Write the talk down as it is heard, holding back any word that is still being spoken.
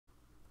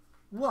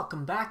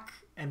Welcome back,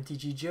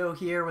 MTG Joe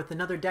here with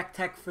another deck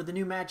tech for the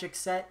new Magic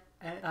set,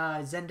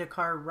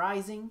 Zendikar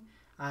Rising.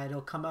 It'll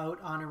come out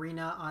on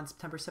Arena on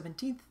September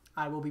 17th.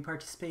 I will be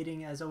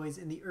participating, as always,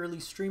 in the early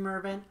streamer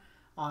event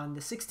on the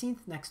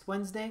 16th, next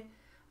Wednesday.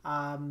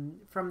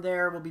 From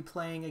there, we'll be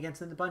playing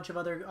against a bunch of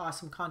other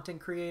awesome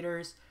content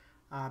creators.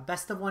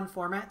 Best of one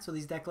format, so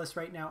these deck lists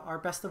right now are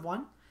best of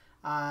one.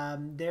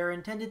 They're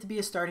intended to be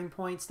a starting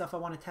point, stuff I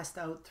want to test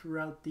out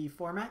throughout the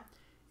format.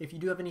 If you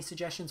do have any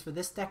suggestions for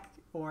this deck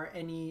or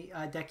any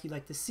deck you'd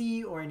like to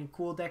see or any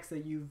cool decks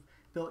that you've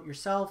built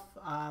yourself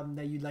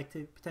that you'd like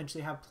to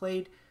potentially have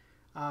played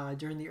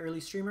during the early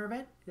streamer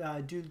event,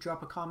 do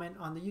drop a comment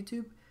on the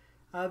YouTube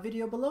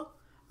video below.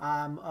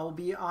 I'll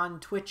be on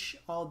Twitch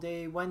all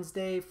day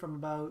Wednesday from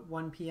about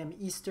 1 p.m.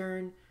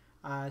 Eastern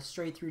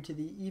straight through to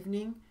the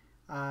evening,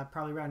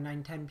 probably around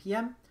 9-10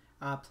 p.m.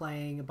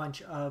 Playing a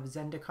bunch of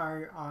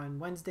Zendikar on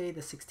Wednesday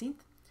the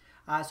 16th.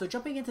 So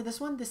jumping into this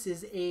one, this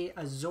is a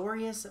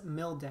Azorius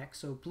mill deck.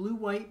 So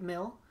blue-white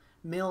mill.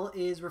 Mill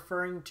is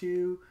referring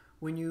to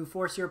when you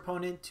force your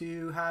opponent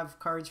to have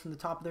cards from the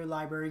top of their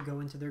library go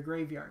into their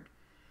graveyard.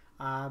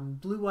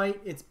 Blue-white,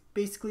 it's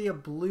basically a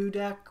blue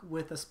deck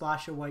with a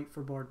splash of white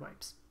for board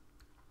wipes.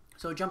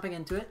 So jumping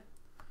into it.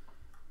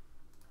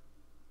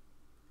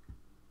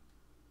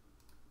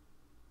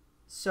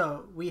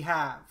 So we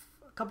have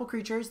a couple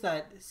creatures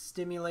that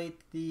stimulate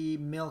the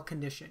mill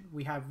condition.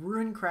 We have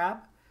Ruin Crab,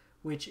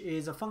 which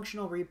is a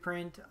functional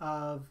reprint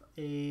of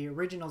a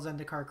original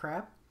Zendikar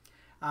Crab.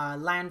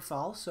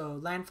 Landfall. So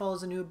Landfall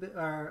is a new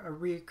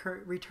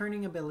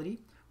returning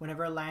ability.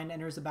 Whenever a land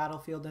enters the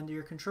battlefield under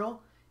your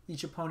control,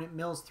 each opponent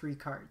mills 3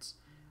 cards.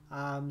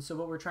 So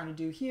what we're trying to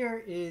do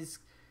here is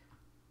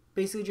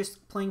basically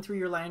just playing through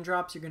your land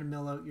drops, you're going to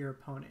mill out your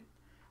opponent.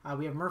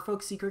 We have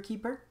Merfolk Secret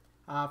Keeper.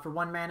 For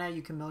 1 mana,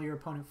 you can mill your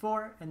opponent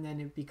 4, and then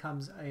it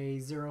becomes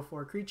a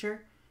 0/4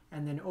 creature.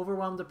 And then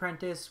Overwhelmed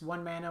Apprentice,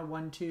 1 mana,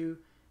 1/2,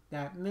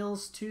 that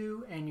mills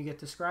 2, and you get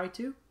to scry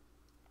 2.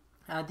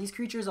 These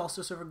creatures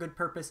also serve a good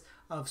purpose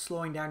of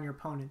slowing down your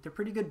opponent. They're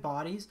pretty good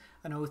bodies,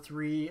 an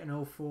 0/3, an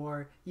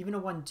 0/4, even a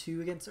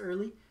 1/2 against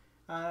early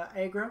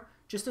aggro,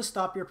 just to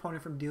stop your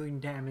opponent from dealing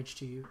damage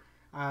to you.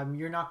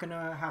 You're not going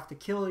to have to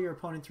kill your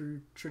opponent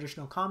through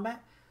traditional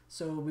combat,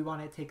 so we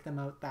want to take them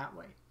out that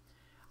way.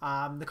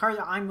 The card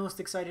that I'm most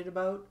excited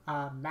about,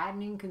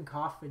 Maddening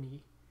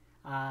Cacophony.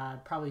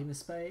 Probably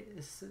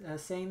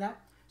saying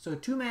that. So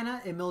 2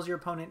 mana, it mills your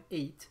opponent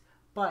 8.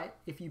 But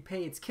if you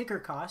pay its kicker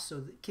cost,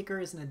 so the kicker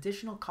is an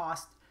additional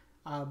cost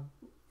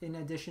in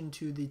addition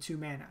to the 2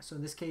 mana. So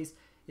in this case,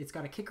 it's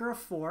got a kicker of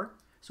 4.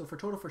 So for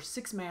total for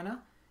 6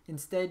 mana,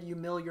 instead you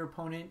mill your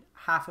opponent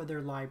half of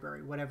their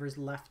library, whatever's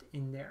left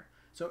in there.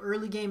 So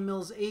early game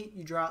mills 8,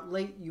 you draw it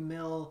late, you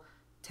mill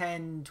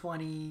 10,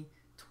 20,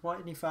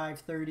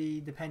 25,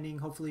 30, depending.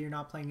 Hopefully you're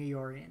not playing a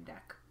Yorion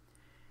deck.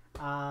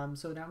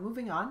 So now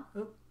moving on.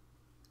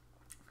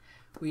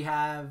 We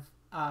have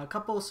a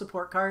couple of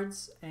support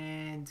cards,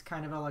 and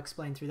kind of I'll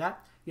explain through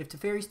that. You have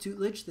Teferi's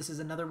Tutelage. This is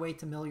another way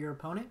to mill your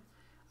opponent.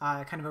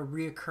 Kind of a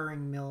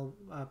reoccurring mill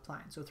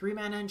plan. So 3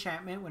 mana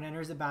enchantment. When it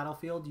enters the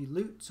battlefield, you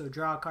loot. So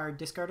draw a card,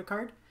 discard a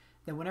card.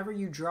 Then whenever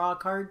you draw a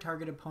card,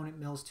 target opponent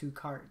mills 2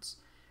 cards.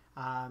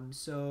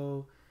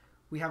 So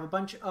we have a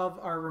bunch of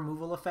our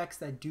removal effects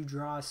that do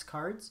draw us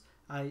cards,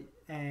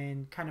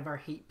 and kind of our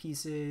hate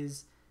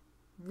pieces.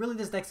 Really,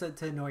 this deck's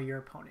to annoy your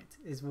opponent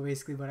is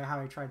basically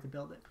how I tried to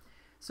build it.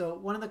 So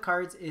one of the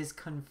cards is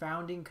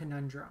Confounding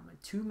Conundrum, a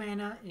 2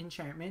 mana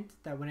enchantment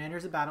that when it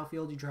enters the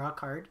battlefield, you draw a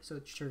card, so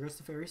it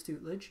triggers Teferi's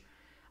Tutelage.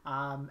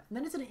 And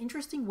then it's an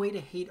interesting way to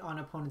hate on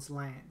opponents'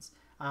 lands.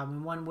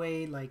 In one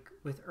way, like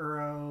with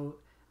Uro,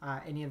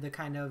 any of the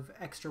kind of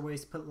extra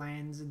ways to put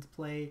lands into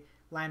play,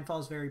 Landfall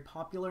is very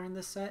popular in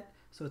this set,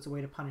 so it's a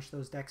way to punish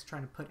those decks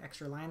trying to put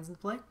extra lands into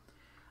play.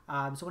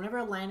 So whenever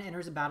a land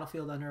enters a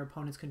battlefield under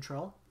opponent's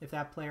control, if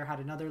that player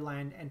had another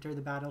land enter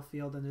the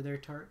battlefield under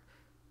their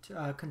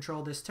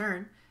control this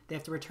turn, they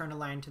have to return a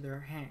land to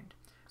their hand.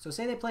 So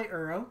say they play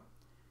Uro,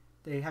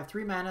 they have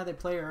 3 mana, they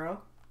play Uro,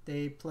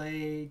 they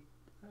play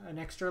an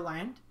extra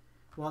land,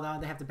 well now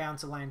they have to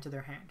bounce a land to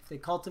their hand. If they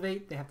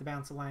cultivate, they have to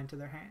bounce a land to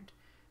their hand.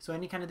 So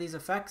any kind of these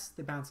effects,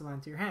 they bounce a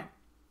land to your hand.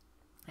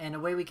 And a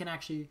way we can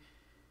actually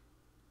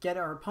get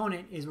our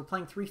opponent is we're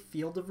playing 3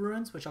 Field of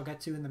Ruins, which I'll get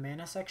to in the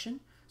mana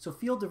section. So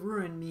Field of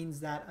Ruin means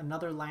that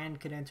another land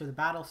could enter the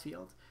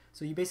battlefield.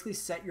 So you basically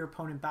set your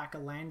opponent back a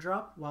land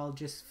drop while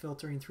just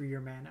filtering through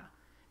your mana.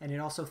 And it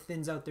also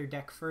thins out their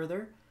deck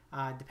further,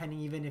 depending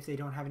even if they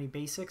don't have any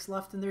basics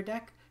left in their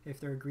deck. If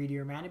they're a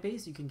greedier mana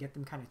base, you can get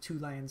them kind of 2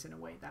 lands in a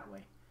way that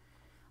way.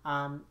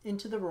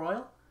 Into the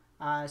Royal.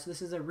 So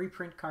this is a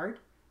reprint card.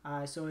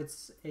 So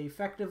it's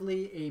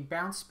effectively a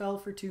bounce spell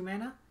for 2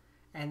 mana.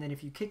 And then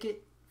if you kick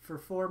it for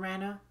 4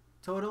 mana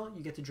total,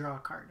 you get to draw a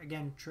card.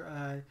 Again,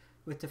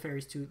 with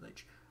Teferi's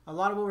Tutelage. A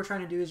lot of what we're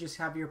trying to do is just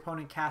have your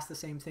opponent cast the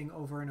same thing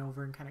over and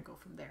over and kind of go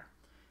from there.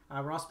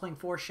 We're also playing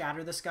 4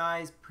 Shatter the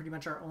Skies, pretty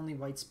much our only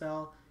white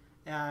spell.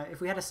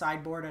 If we had a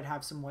sideboard, I'd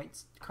have some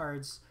white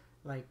cards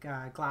like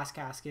Glass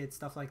Casket,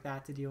 stuff like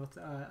that to deal with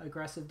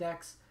aggressive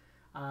decks.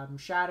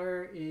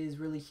 Shatter is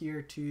really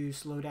here to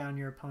slow down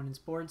your opponent's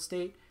board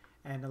state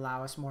and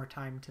allow us more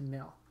time to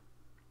mill.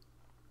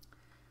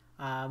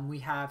 We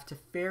have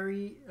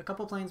Teferi, a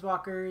couple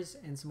Planeswalkers,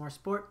 and some more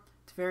support.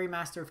 Teferi,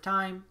 Master of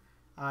Time,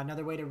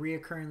 another way to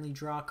reoccurringly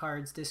draw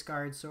cards,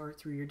 discard, sort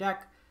through your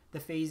deck. The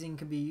phasing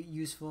can be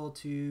useful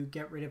to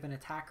get rid of an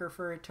attacker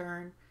for a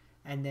turn,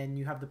 and then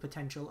you have the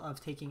potential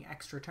of taking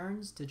extra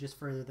turns to just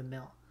further the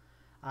mill.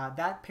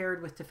 That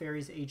paired with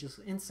Teferi's Ageless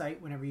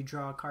Insight, whenever you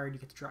draw a card, you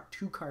get to draw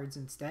 2 cards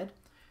instead.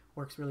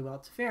 Works really well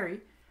at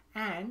Teferi.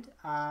 And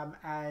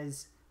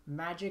as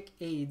Magic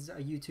Aids, a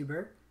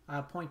YouTuber,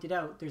 pointed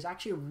out, there's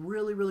actually a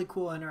really, really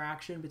cool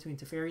interaction between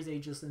Teferi's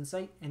Ageless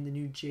Insight and the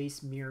new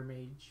Jace Mirror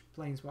Mage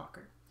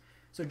Planeswalker.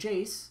 So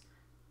Jace,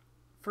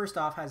 first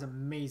off, has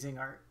amazing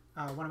art.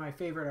 One of my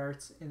favorite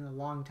arts in a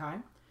long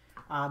time.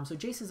 So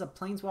Jace is a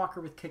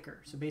Planeswalker with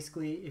Kicker. So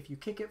basically, if you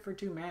kick it for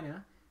 2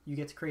 mana, you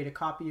get to create a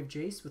copy of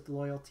Jace with the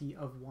loyalty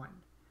of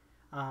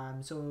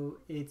 1. So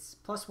its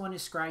 +1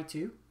 is Scry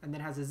 2, and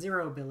then has a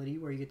 0 ability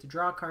where you get to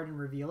draw a card and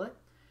reveal it,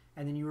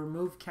 and then you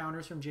remove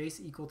counters from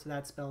Jace equal to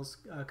that spell's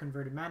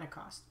converted mana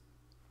cost.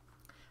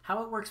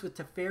 How it works with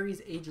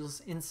Teferi's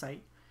Ageless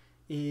Insight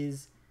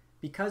is,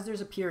 because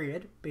there's a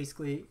period,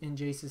 basically, in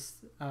Jace's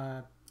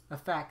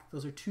effect,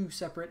 those are 2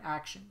 separate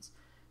actions.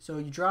 So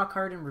you draw a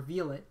card and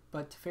reveal it,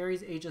 but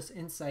Teferi's Ageless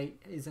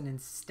Insight is an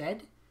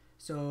instead,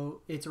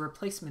 so it's a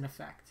replacement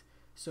effect.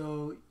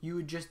 So you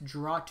would just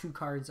draw 2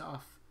 cards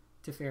off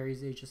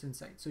Teferi's Ageless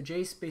Insight. So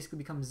Jace basically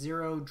becomes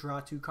 0,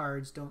 draw 2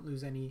 cards, don't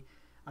lose any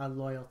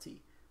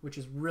loyalty, which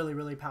is really,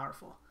 really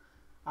powerful.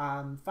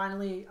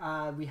 Finally,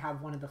 we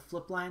have one of the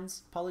flip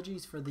lands.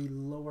 Apologies for the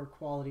lower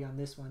quality on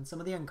this one. Some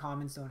of the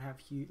uncommons don't have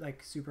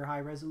super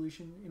high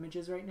resolution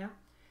images right now.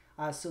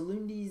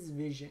 Salundi's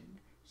Vision.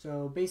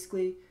 So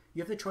basically,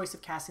 you have the choice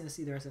of casting this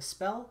either as a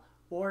spell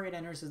or it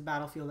enters the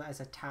battlefield as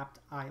a tapped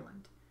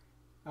island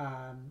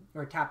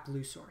or a tapped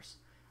blue source.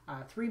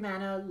 3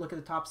 mana, look at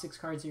the top 6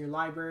 cards of your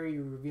library,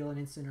 you reveal an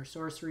instant or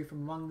sorcery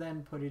from among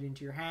them, put it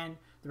into your hand,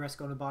 the rest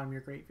go to the bottom of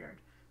your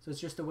graveyard. So it's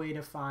just a way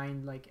to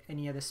find like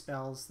any of the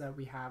spells that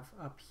we have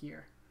up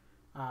here,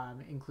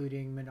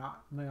 including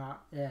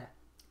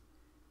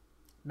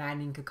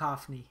Maddening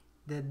Cacophony.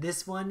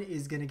 This one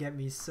is going to get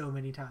me so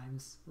many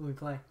times when we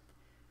play.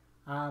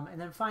 And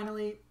then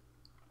finally,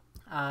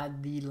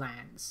 the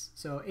lands.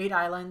 So 8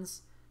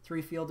 islands,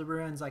 3 Field of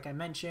Ruins, like I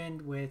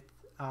mentioned, with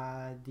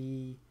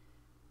the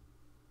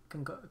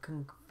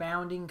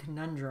Confounding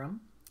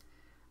Conundrum.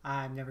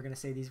 I'm never going to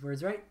say these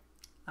words right.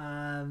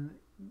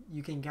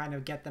 You can kind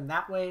of get them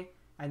that way.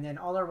 And then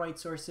all our white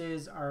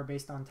sources are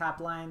based on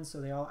tap lands,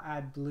 so they all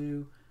add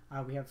blue.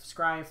 We have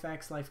scry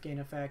effects, life gain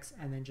effects,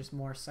 and then just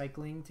more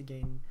cycling to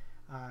gain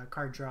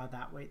card draw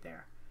that way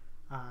there.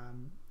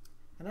 And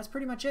that's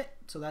pretty much it.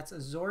 So that's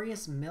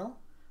Azorius Mill,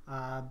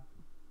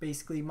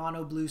 basically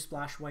mono blue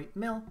splash white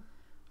mill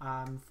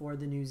for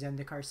the new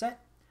Zendikar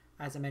set.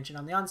 As I mentioned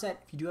on the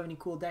onset, if you do have any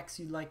cool decks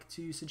you'd like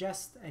to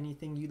suggest,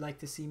 anything you'd like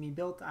to see me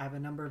build, I have a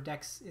number of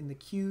decks in the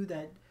queue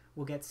that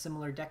will get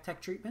similar deck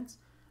tech treatments.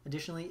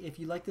 Additionally, if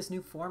you like this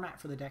new format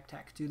for the deck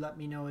tech, do let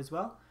me know as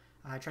well.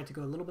 I tried to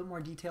go a little bit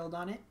more detailed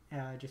on it,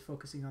 just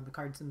focusing on the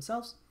cards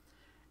themselves.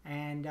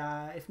 And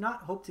if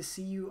not, hope to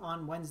see you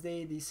on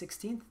Wednesday the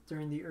 16th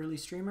during the early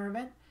streamer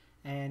event,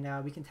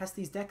 and we can test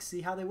these decks,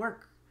 see how they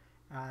work.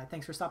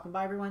 Thanks for stopping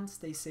by, everyone.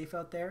 Stay safe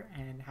out there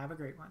and have a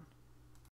great one.